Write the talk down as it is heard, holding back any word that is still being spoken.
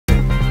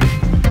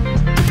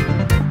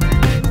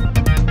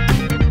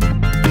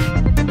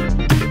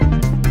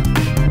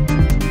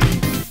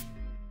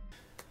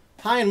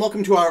Hi, and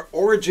welcome to our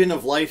Origin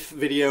of Life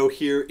video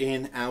here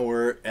in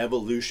our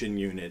evolution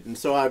unit. And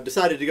so I've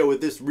decided to go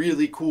with this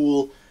really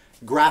cool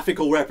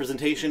graphical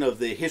representation of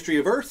the history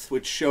of Earth,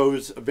 which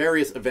shows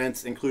various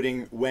events,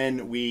 including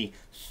when we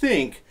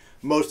think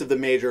most of the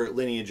major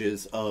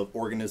lineages of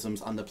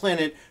organisms on the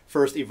planet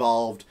first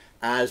evolved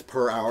as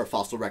per our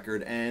fossil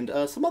record and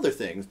some other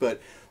things.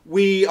 But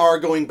we are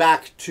going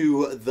back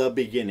to the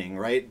beginning,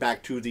 right?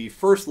 Back to the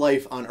first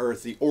life on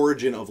Earth, the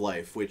origin of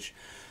life, which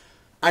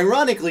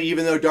ironically,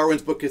 even though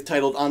Darwin's book is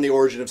titled On the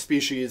Origin of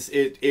Species,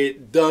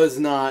 it does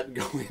not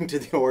go into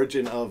the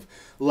origin of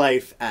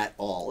life at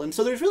all. And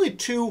so there's really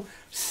two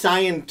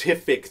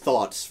scientific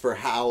thoughts for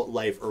how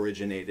life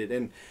originated.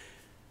 And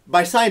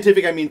by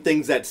scientific, I mean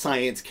things that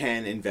science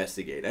can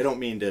investigate. I don't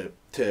mean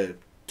to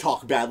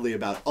talk badly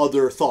about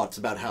other thoughts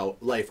about how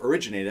life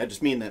originated. I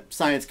just mean that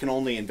science can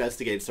only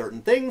investigate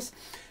certain things.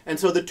 And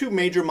so the two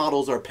major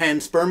models are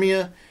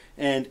panspermia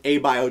and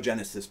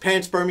abiogenesis.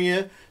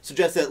 Panspermia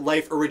suggests that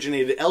life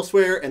originated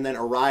elsewhere and then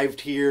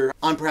arrived here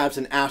on perhaps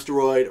an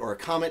asteroid or a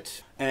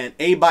comet. And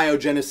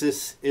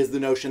abiogenesis is the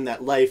notion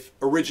that life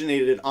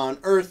originated on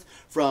Earth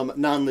from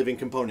non-living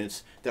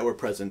components that were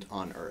present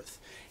on Earth.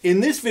 In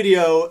this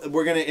video,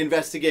 we're going to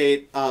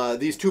investigate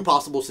these two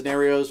possible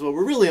scenarios. Well,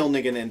 we're really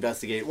only going to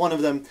investigate one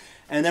of them,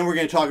 and then we're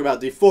going to talk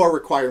about the four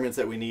requirements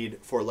that we need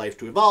for life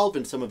to evolve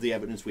and some of the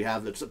evidence we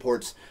have that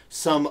supports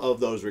some of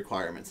those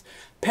requirements.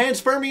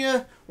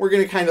 Panspermia, we're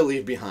going to kind of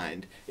leave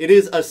behind. It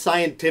is a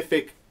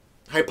scientific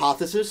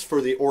hypothesis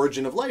for the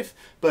origin of life,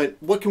 but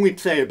what can we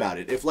say about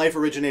it? If life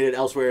originated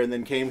elsewhere and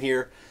then came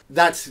here,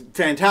 that's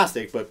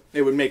fantastic, but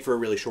it would make for a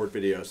really short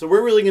video. So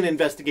we're really going to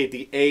investigate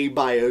the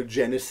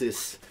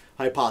abiogenesis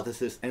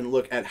hypothesis and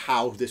look at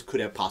how this could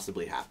have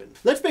possibly happened.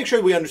 Let's make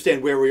sure we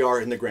understand where we are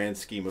in the grand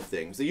scheme of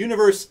things. The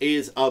universe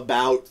is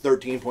about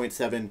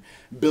 13.7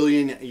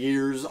 billion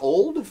years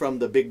old from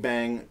the Big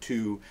Bang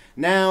to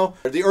now.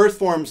 The Earth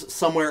forms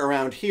somewhere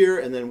around here,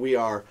 and then we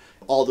are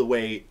all the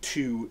way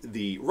to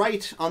the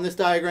right on this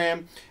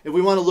diagram. If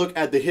we want to look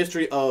at the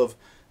history of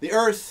the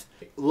Earth,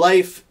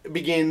 life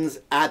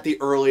begins at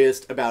the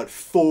earliest about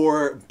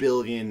 4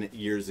 billion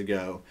years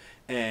ago.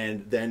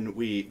 And then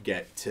we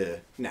get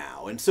to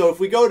now. And so if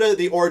we go to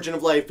the origin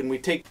of life and we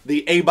take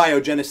the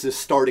abiogenesis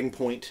starting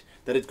point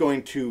that it's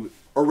going to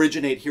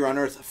originate here on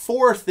Earth,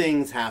 four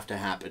things have to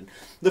happen.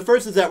 The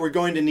first is that we're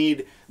going to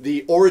need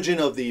the origin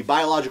of the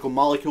biological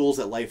molecules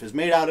that life is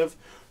made out of.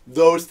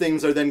 Those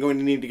things are then going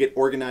to need to get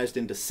organized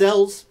into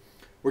cells.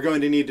 We're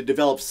going to need to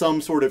develop some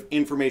sort of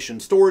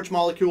information storage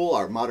molecule.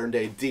 Our modern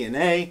day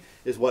DNA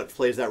is what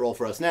plays that role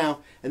for us now.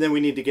 And then we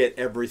need to get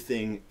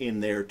everything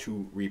in there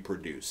to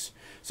reproduce.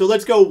 So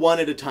let's go one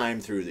at a time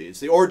through these.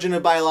 The origin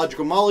of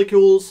biological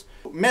molecules.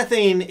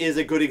 Methane is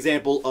a good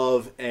example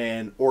of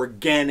an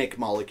organic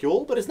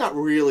molecule, but it's not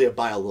really a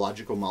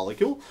biological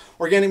molecule.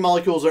 Organic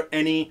molecules are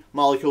any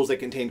molecules that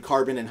contain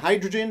carbon and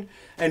hydrogen,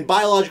 and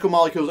biological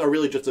molecules are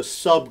really just a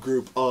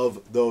subgroup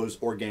of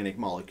those organic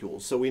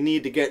molecules. So we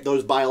need to get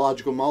those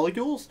biological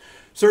molecules.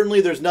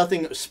 Certainly there's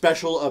nothing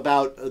special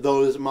about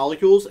those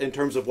molecules in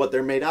terms of what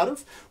they're made out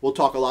of. We'll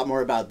talk a lot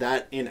more about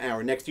that in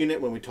our next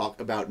unit when we talk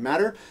about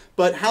matter.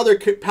 But how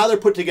they're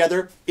put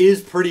together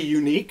is pretty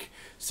unique.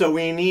 So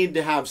we need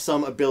to have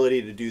some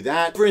ability to do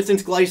that. For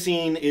instance,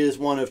 glycine is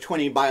one of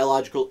 20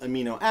 biological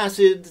amino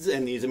acids,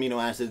 and these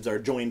amino acids are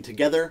joined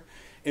together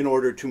in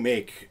order to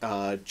make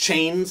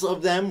chains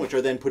of them, which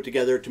are then put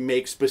together to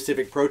make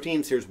specific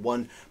proteins. Here's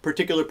one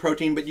particular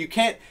protein, but you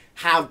can't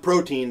have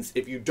proteins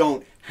if you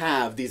don't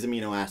have these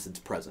amino acids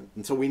present.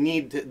 And so we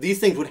need to, these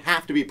things would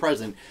have to be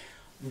present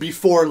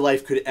before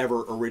life could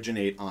ever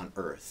originate on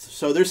Earth.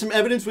 So there's some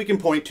evidence we can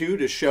point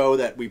to show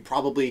that we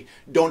probably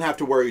don't have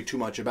to worry too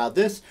much about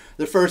this.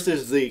 The first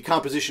is the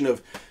composition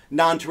of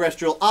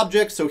non-terrestrial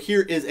objects. So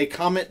here is a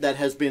comet that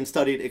has been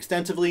studied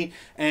extensively,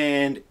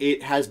 and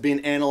it has been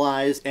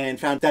analyzed and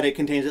found that it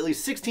contains at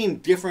least 16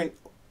 different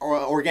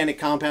organic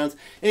compounds,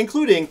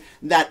 including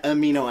that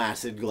amino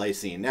acid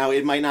glycine. Now,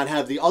 it might not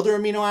have the other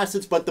amino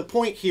acids, but the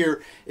point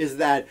here is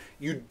that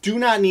you do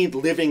not need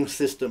living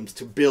systems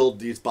to build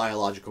these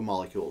biological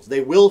molecules. They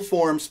will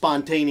form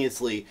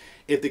spontaneously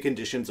if the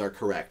conditions are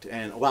correct.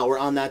 And while we're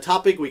on that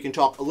topic, we can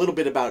talk a little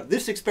bit about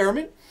this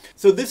experiment.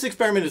 So this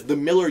experiment is the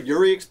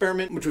Miller-Urey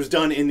experiment, which was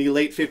done in the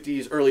late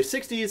 50s, early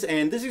 60s,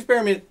 and this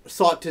experiment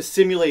sought to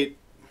simulate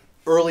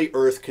early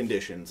Earth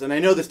conditions. And I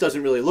know this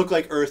doesn't really look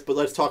like Earth, but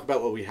let's talk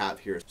about what we have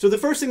here. So the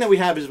first thing that we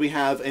have is we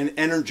have an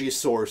energy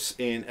source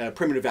in a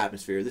primitive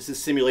atmosphere. This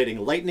is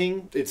simulating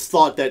lightning. It's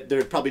thought that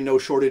there's probably no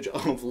shortage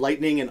of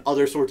lightning and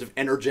other sorts of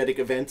energetic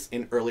events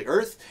in early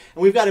Earth.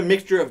 And we've got a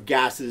mixture of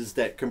gases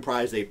that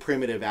comprise a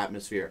primitive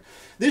atmosphere.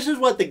 This is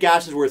what the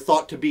gases were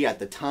thought to be at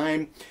the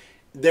time.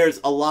 There's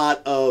a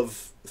lot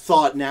of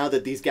thought now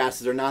that these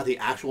gases are not the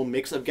actual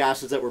mix of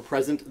gases that were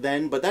present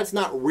then, but that's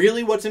not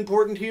really what's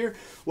important here.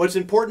 What's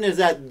important is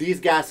that these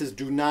gases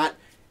do not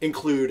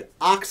include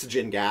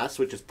oxygen gas,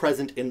 which is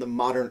present in the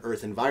modern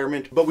Earth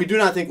environment, but we do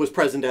not think was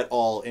present at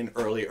all in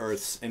early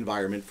Earth's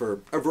environment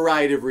for a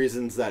variety of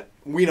reasons that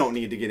we don't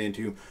need to get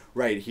into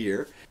right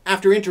here.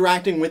 After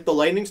interacting with the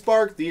lightning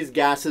spark, these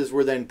gases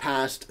were then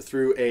passed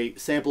through a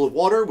sample of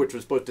water, which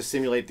was supposed to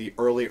simulate the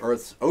early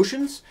Earth's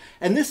oceans.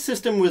 And this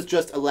system was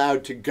just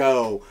allowed to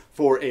go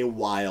for a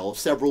while,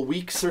 several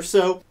weeks or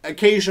so.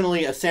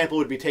 Occasionally, a sample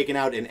would be taken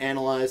out and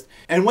analyzed.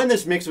 And when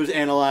this mix was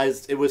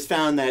analyzed, it was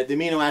found that the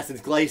amino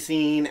acids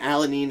glycine,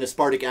 alanine,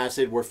 aspartic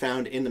acid were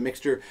found in the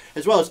mixture,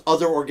 as well as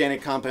other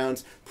organic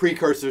compounds,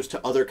 precursors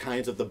to other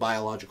kinds of the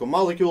biological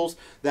molecules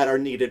that are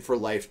needed for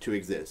life to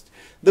exist.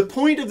 The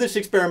point of this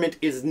experiment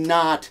is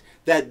not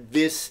that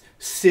this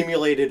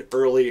simulated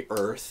early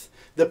Earth.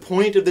 The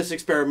point of this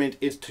experiment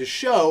is to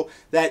show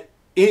that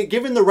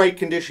given the right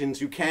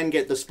conditions, you can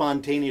get the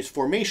spontaneous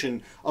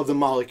formation of the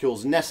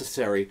molecules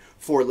necessary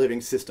for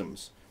living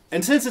systems.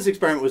 And since this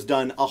experiment was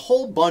done, a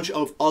whole bunch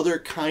of other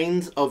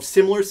kinds of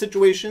similar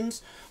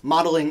situations,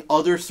 modeling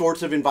other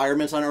sorts of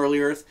environments on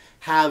early Earth,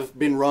 have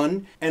been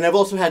run, and have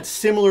also had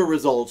similar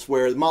results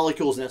where the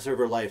molecules necessary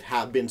for life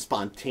have been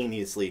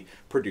spontaneously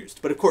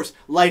produced. But of course,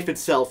 life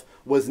itself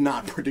was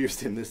not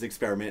produced in this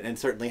experiment, and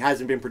certainly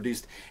hasn't been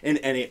produced in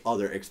any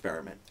other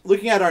experiment.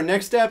 Looking at our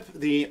next step,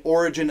 the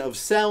origin of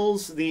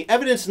cells, the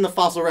evidence in the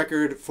fossil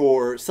record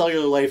for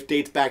cellular life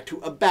dates back to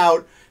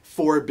about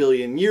 4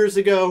 billion years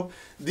ago.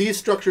 These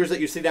structures that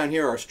you see down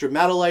here are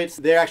stromatolites.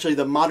 They're actually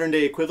the modern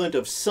day equivalent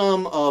of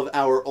some of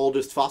our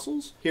oldest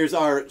fossils. Here's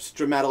our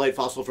stromatolite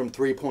fossil from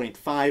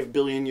 3.5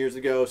 billion years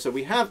ago. So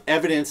we have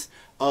evidence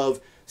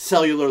of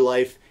cellular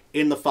life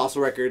in the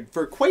fossil record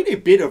for quite a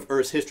bit of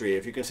Earth's history.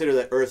 If you consider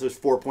that Earth was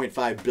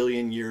 4.5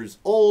 billion years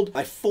old,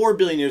 by 4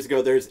 billion years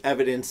ago, there's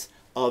evidence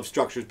of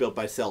structures built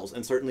by cells.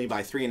 And certainly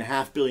by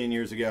 3.5 billion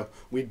years ago,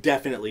 we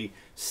definitely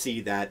see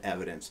that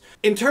evidence.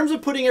 In terms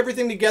of putting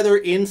everything together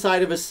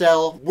inside of a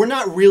cell, we're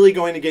not really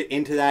going to get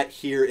into that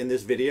here in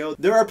this video.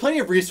 There are plenty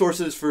of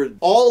resources for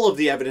all of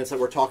the evidence that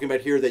we're talking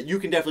about here that you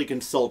can definitely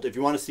consult if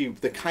you want to see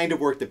the kind of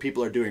work that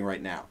people are doing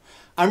right now.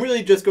 I'm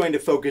really just going to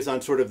focus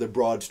on sort of the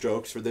broad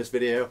strokes for this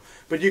video,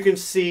 but you can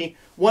see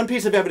one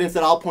piece of evidence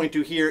that I'll point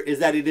to here is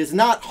that it is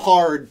not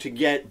hard to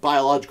get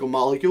biological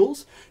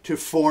molecules to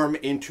form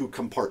into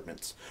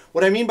compartments.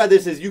 What I mean by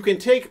this is you can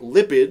take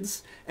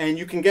lipids and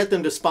you can get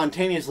them to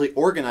spontaneously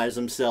organize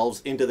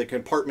themselves into the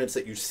compartments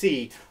that you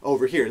see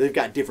over here. They've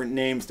got different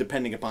names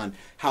depending upon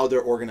how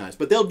they're organized,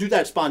 but they'll do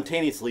that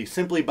spontaneously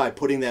simply by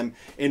putting them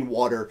in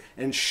water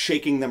and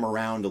shaking them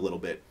around a little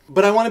bit.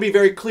 But I want to be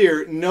very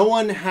clear, no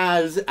one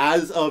has,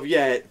 as of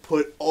yet,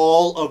 put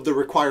all of the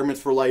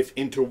requirements for life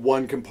into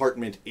one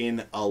compartment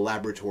in a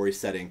laboratory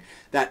setting.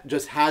 That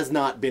just has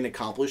not been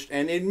accomplished,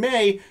 and it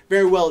may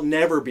very well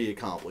never be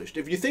accomplished.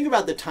 If you think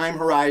about the time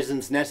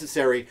horizons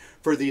necessary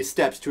for these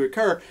steps to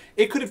occur,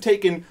 it could have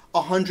taken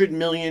 100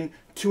 million,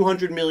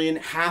 200 million,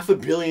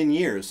 500 million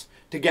years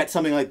to get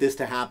something like this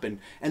to happen.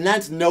 And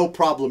that's no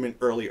problem in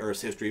early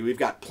Earth's history. We've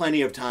got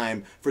plenty of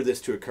time for this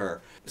to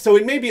occur. So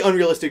it may be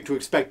unrealistic to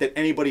expect that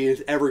anybody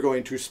is ever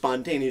going to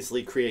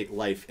spontaneously create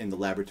life in the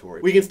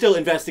laboratory. We can still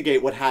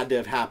investigate what had to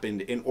have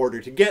happened in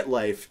order to get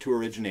life to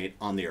originate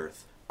on the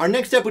Earth. Our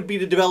next step would be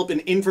to develop an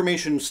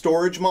information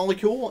storage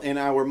molecule in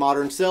our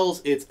modern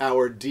cells. It's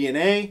our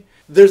DNA.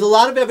 There's a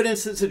lot of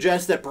evidence that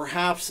suggests that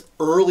perhaps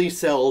early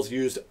cells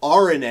used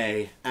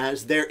RNA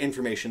as their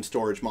information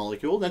storage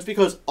molecule. That's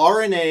because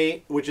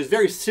RNA, which is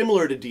very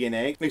similar to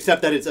DNA,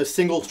 except that it's a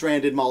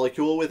single-stranded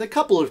molecule with a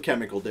couple of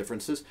chemical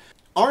differences,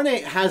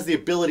 RNA has the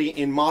ability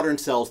in modern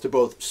cells to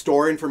both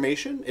store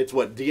information, it's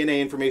what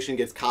DNA information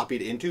gets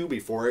copied into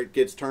before it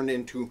gets turned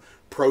into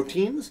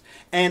proteins,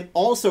 and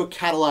also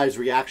catalyze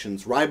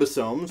reactions.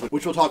 Ribosomes,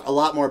 which we'll talk a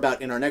lot more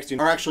about in our next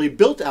unit, are actually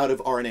built out of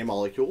RNA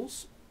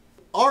molecules.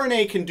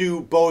 RNA can do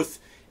both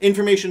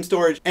information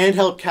storage and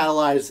help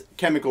catalyze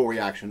chemical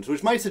reactions,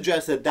 which might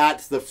suggest that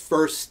that's the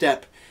first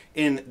step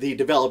in the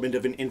development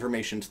of an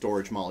information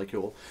storage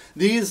molecule.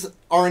 These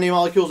RNA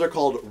molecules are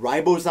called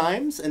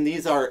ribozymes, and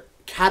these are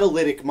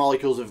catalytic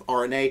molecules of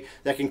RNA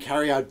that can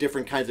carry out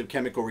different kinds of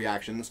chemical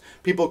reactions.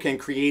 People can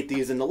create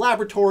these in the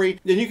laboratory,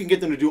 and you can get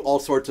them to do all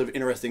sorts of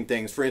interesting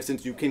things. For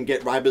instance, you can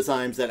get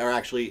ribozymes that are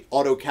actually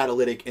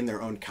autocatalytic in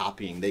their own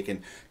copying. They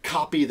can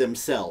copy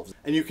themselves,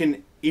 and you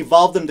can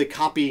evolve them to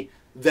copy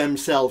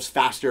themselves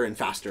faster and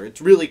faster.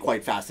 It's really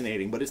quite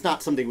fascinating, but it's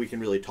not something we can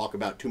really talk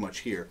about too much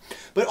here.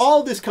 But all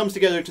of this comes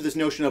together to this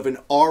notion of an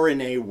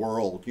RNA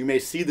world. You may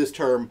see this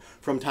term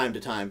from time to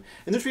time,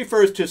 and this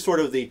refers to sort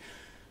of the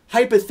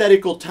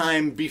hypothetical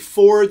time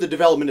before the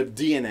development of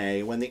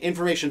DNA, when the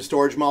information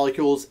storage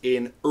molecules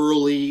in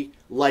early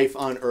life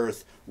on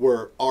Earth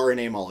were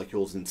RNA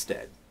molecules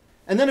instead.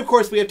 And then, of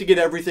course, we have to get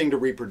everything to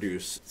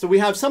reproduce. So we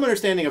have some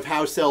understanding of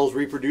how cells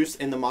reproduce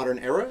in the modern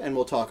era, and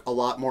we'll talk a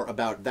lot more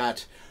about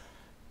that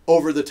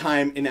over the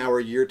time in our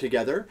year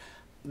together.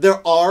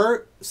 There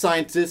are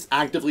scientists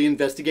actively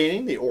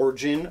investigating the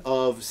origin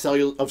of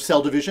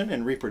cell division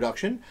and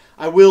reproduction.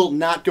 I will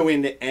not go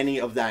into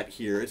any of that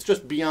here. It's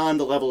just beyond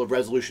the level of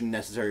resolution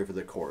necessary for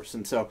the course.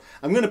 And so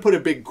I'm going to put a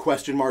big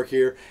question mark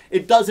here.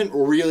 It doesn't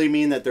really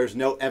mean that there's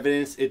no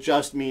evidence. It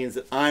just means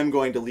that I'm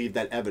going to leave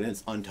that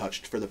evidence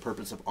untouched for the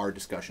purpose of our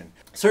discussion.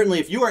 Certainly,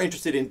 if you are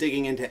interested in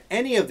digging into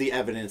any of the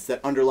evidence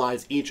that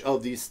underlies each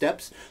of these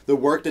steps, the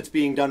work that's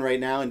being done right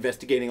now,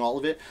 investigating all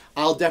of it,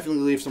 I'll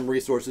definitely leave some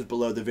resources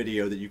below the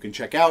video that you can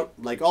check out,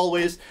 like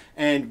always,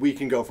 and we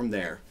can go from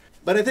there.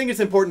 But I think it's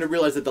important to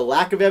realize that the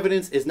lack of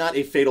evidence is not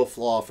a fatal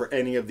flaw for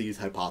any of these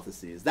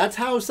hypotheses. That's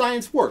how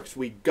science works.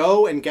 We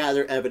go and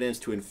gather evidence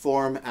to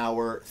inform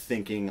our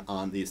thinking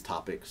on these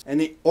topics. And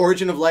the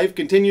origin of life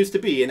continues to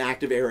be an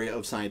active area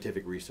of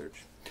scientific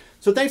research.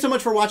 So thanks so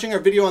much for watching our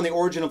video on the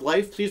origin of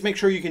life. Please make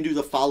sure you can do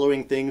the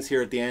following things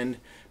here at the end.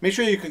 Make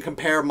sure you can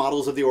compare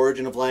models of the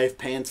origin of life,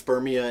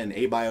 panspermia and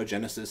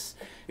abiogenesis.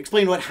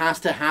 Explain what has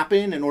to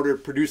happen in order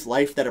to produce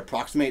life that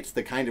approximates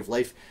the kind of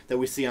life that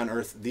we see on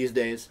Earth these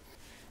days.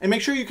 And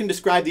make sure you can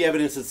describe the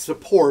evidence that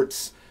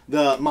supports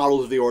the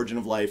models of the origin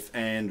of life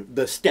and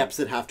the steps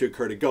that have to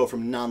occur to go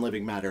from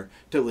non-living matter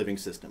to living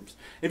systems.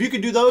 If you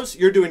could do those,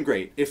 you're doing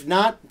great. If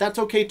not, that's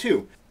okay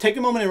too. Take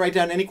a moment and write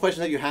down any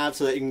questions that you have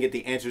so that you can get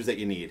the answers that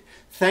you need.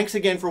 Thanks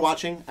again for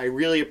watching. I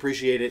really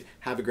appreciate it.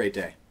 Have a great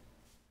day.